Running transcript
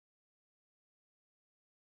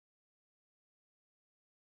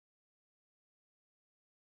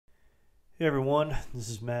Hey everyone, this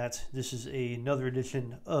is Matt. This is another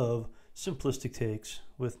edition of Simplistic Takes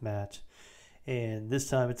with Matt. And this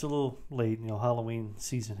time it's a little late. Halloween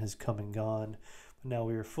season has come and gone. But now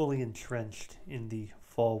we are fully entrenched in the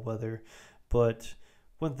fall weather. But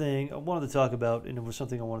one thing I wanted to talk about, and it was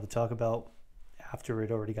something I wanted to talk about after it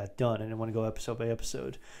already got done, and I didn't want to go episode by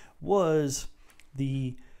episode, was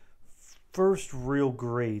the first real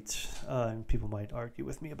great, and people might argue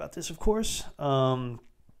with me about this, of course,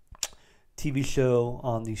 TV show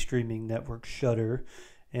on the streaming network Shudder,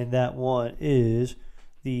 and that one is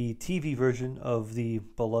the TV version of the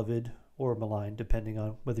beloved or maligned, depending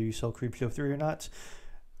on whether you saw Creepshow 3 or not.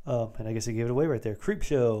 And I guess I gave it away right there.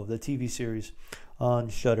 Creepshow, the TV series on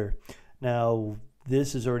Shudder. Now,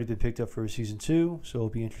 this has already been picked up for season 2, so it'll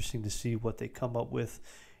be interesting to see what they come up with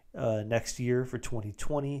next year for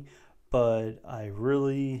 2020. But I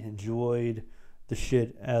really enjoyed the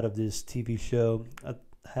shit out of this TV show. I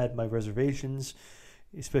had my reservations,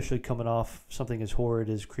 especially coming off something as horrid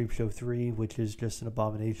as Creepshow 3, which is just an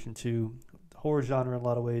abomination to the horror genre in a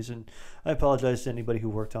lot of ways. And I apologize to anybody who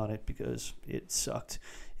worked on it because it sucked.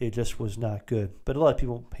 It just was not good. But a lot of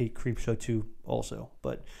people hate Creepshow 2 also,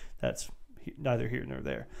 but that's neither here nor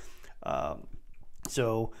there.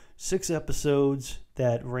 So 6 episodes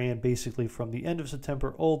that ran basically from the end of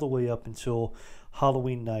September all the way up until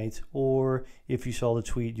Halloween night, or if you saw the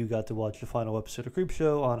tweet, you got to watch the final episode of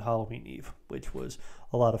Creepshow on Halloween Eve, which was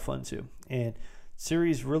a lot of fun too. And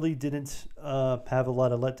series really didn't have a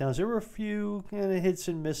lot of letdowns. There were a few kind of hits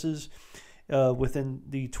and misses within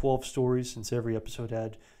the 12 stories, since every episode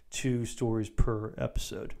had 2 stories per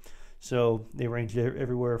episode. So they ranged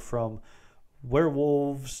everywhere from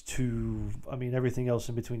werewolves to, everything else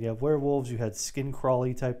in between. You have werewolves, you had skin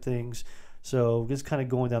crawly type things. So just kind of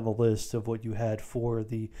going down the list of what you had for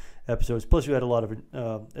the episodes. Plus you had a lot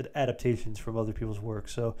of adaptations from other people's work.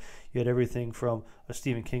 So you had everything from a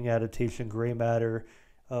Stephen King adaptation, Gray Matter,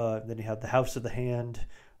 then you have The House of the Hand,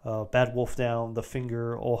 Bad Wolf Down, The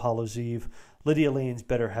Finger, All Hallows Eve, Lydia Lane's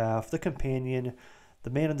Better Half, The Companion, The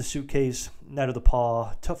Man in the Suitcase, Night of the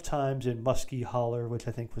Paw, Tough Times, and Muskie Holler, which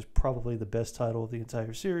I think was probably the best title of the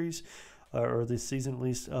entire series, or this season at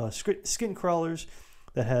least. Skin Crawlers,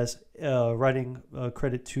 that has writing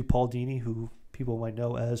credit to Paul Dini, who people might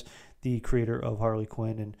know as the creator of Harley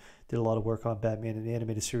Quinn and did a lot of work on Batman in the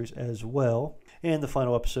animated series as well. And the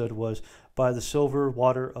final episode was By the Silver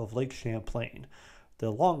Water of Lake Champlain, the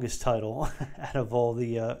longest title out of all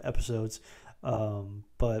the episodes.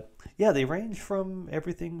 But yeah, they range from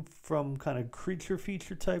everything from kind of creature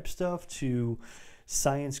feature type stuff to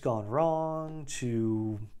science gone wrong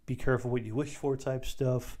to be careful what you wish for type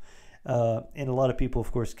stuff. And a lot of people,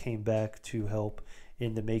 of course, came back to help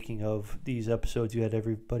in the making of these episodes. You had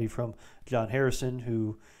everybody from John Harrison,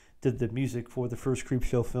 who did the music for the first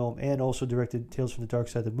Creepshow film and also directed Tales from the Dark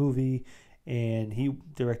Side, the movie. And he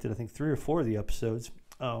directed, I think, 3 or 4 of the episodes,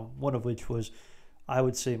 one of which was, I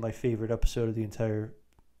would say, my favorite episode of the entire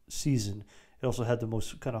season. It also had the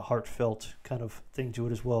most kind of heartfelt kind of thing to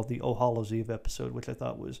it as well, the All Hallows Eve episode, which I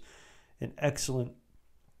thought was an excellent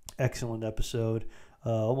episode.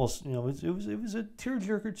 Almost, it was a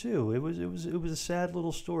tearjerker too. It was a sad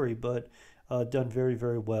little story, but done very,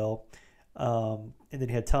 very well. And then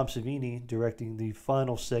you had Tom Savini directing the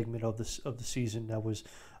final segment of the season that was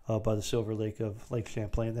by the Silver Lake of Lake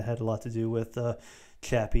Champlain. That had a lot to do with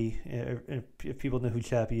Chappie. If people know who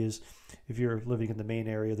Chappie is, if you're living in the Maine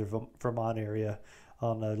area, the Vermont area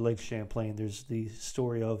on Lake Champlain, there's the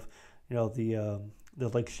story of the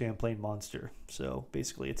Lake Champlain monster. So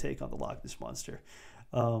basically a take on the Loch Ness monster.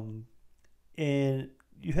 And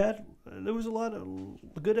there was a lot of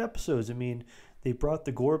good episodes. They brought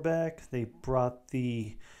the gore back. They brought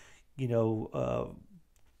the,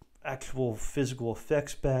 actual physical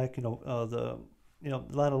effects back. Not a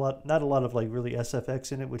lot of like really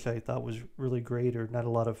SFX in it, which I thought was really great, or not a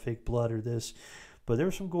lot of fake blood or this, but there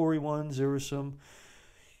were some gory ones. There were some,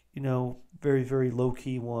 very, very low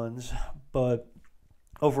key ones, but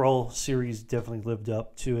overall series definitely lived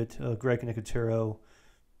up to it. Greg Nicotero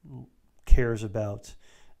cares about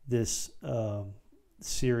this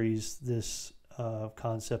series, this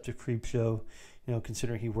concept of Creepshow.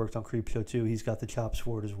 Considering he worked on Creepshow 2, he's got the chops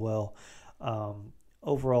for it as well.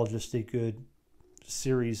 Overall, just a good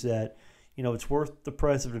series that, it's worth the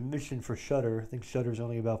price of admission for Shudder. I think Shudder's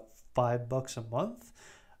only about $5 a month.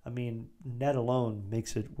 Net alone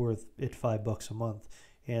makes it worth it $5 a month.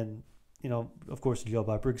 And, of course, the Joe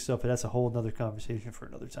Bob Briggs stuff, but that's a whole nother conversation for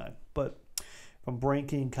another time. But from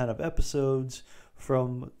ranking kind of episodes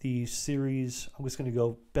from the series, I'm just going to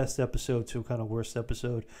go best episode to kind of worst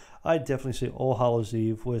episode. I'd definitely say All Hallows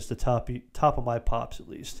Eve was the top of my pops, at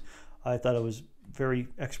least. I thought it was very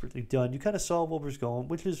expertly done. You kind of saw what was going,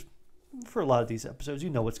 which is, for a lot of these episodes, you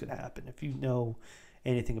know what's going to happen. If you know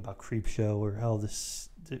anything about Creepshow or how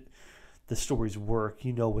the stories work,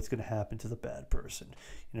 you know what's going to happen to the bad person.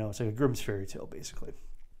 It's like a Grimm's fairy tale, basically.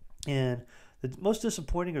 And the most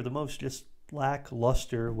disappointing, or the most just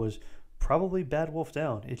lackluster, was probably Bad Wolf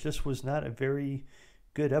Down. It just was not a very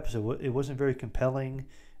good episode. It wasn't very compelling. It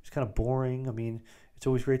was kind of boring. I mean, it's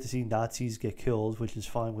always great to see Nazis get killed, which is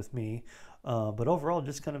fine with me. But overall,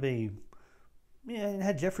 just kind of it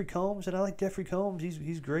had Jeffrey Combs, and I like Jeffrey Combs.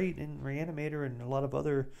 He's great in Reanimator and a lot of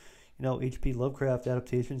other, H.P. Lovecraft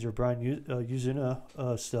adaptations or Brian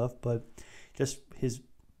Yuzuna stuff. But just his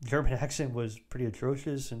German accent was pretty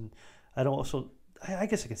atrocious, and I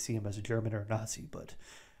guess I could see him as a German or a Nazi, but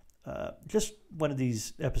just one of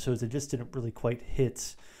these episodes that just didn't really quite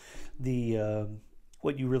hit the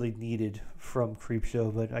what you really needed from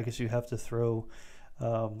Creepshow. But I guess you have to throw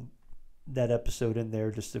that episode in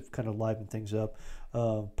there just to kind of liven things up.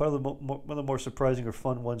 Probably one of the more surprising or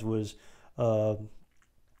fun ones was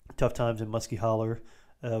Tough Times in Muskie Holler.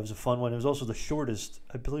 It was a fun one. It was also the shortest,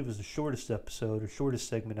 I believe it was the shortest episode or shortest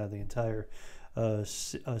segment of the entire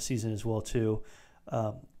season as well, too.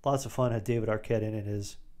 Lots of fun. Had David Arquette in it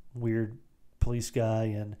as weird police guy,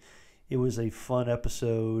 and it was a fun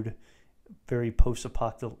episode, very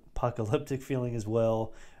post-apocalyptic feeling as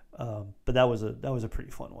well. But that was a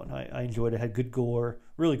pretty fun one. I enjoyed it. Had good gore,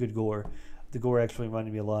 really good gore. The gore actually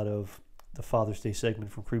reminded me a lot of the Father's Day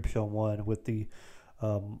segment from Creepshow 1 with the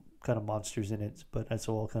kind of monsters in it. But that's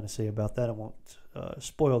all I'll kind of say about that. I won't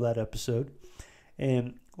spoil that episode.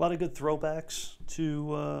 And a lot of good throwbacks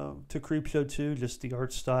to Creepshow 2, just the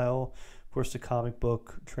art style. Of course, the comic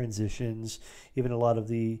book transitions. Even a lot of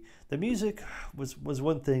the music was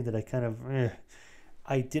one thing that I kind of...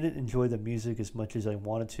 I didn't enjoy the music as much as I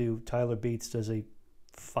wanted to. Tyler Bates does a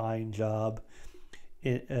fine job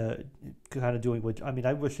kind of doing what... I mean,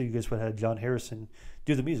 I wish you guys would have had John Harrison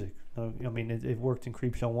do the music. I mean, it worked in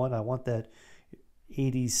Creepshow 1. I want that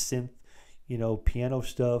 80s synth, piano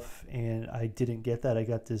stuff, and I didn't get that. I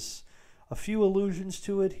got a few allusions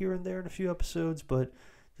to it here and there in a few episodes, but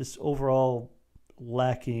just overall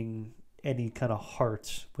lacking any kind of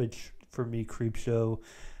heart, which for me, Creepshow,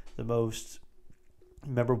 the most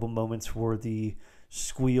memorable moments were the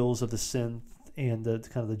squeals of the synth and the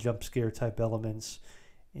kind of the jump scare type elements,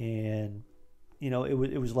 and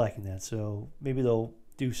it was lacking that. So maybe they'll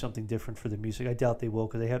do something different for the music. I doubt they will,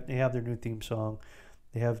 because they have their new theme song.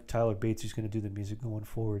 They have Tyler Bates who's going to do the music going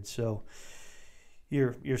forward. So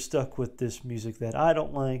you're stuck with this music that I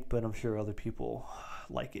don't like, but I'm sure other people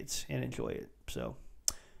like it and enjoy it. So,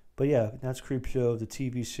 but yeah, that's Creepshow, the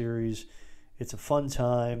TV series. It's a fun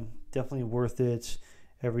time, definitely worth it.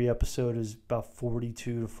 Every episode is about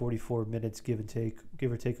 42 to 44 minutes, give or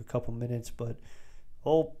take a couple minutes, but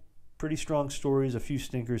all pretty strong stories, a few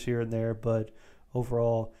stinkers here and there, but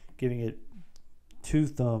overall giving it 2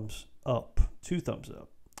 thumbs up. 2 thumbs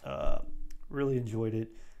up. Really enjoyed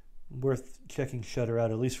it. Worth checking Shudder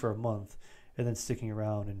out at least for a month, and then sticking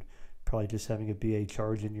around and probably just having it be a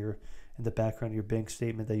charge in the background of your bank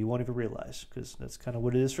statement that you won't even realize, because that's kind of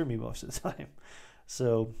what it is for me most of the time.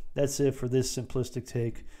 So that's it for this simplistic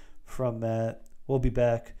take from Matt. We'll be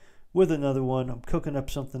back with another one. I'm cooking up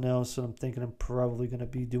something else, and I'm thinking I'm probably going to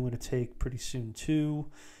be doing a take pretty soon too.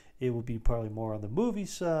 It will be probably more on the movie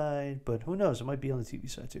side, but who knows? It might be on the TV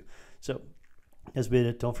side too. So that's been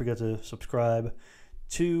it. Don't forget to subscribe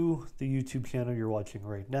to the YouTube channel you're watching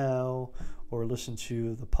right now, or listen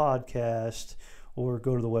to the podcast, or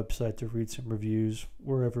go to the website to read some reviews,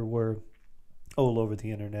 wherever we're all over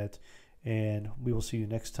the internet. And we will see you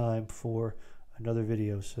next time for another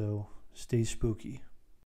video. So stay spooky.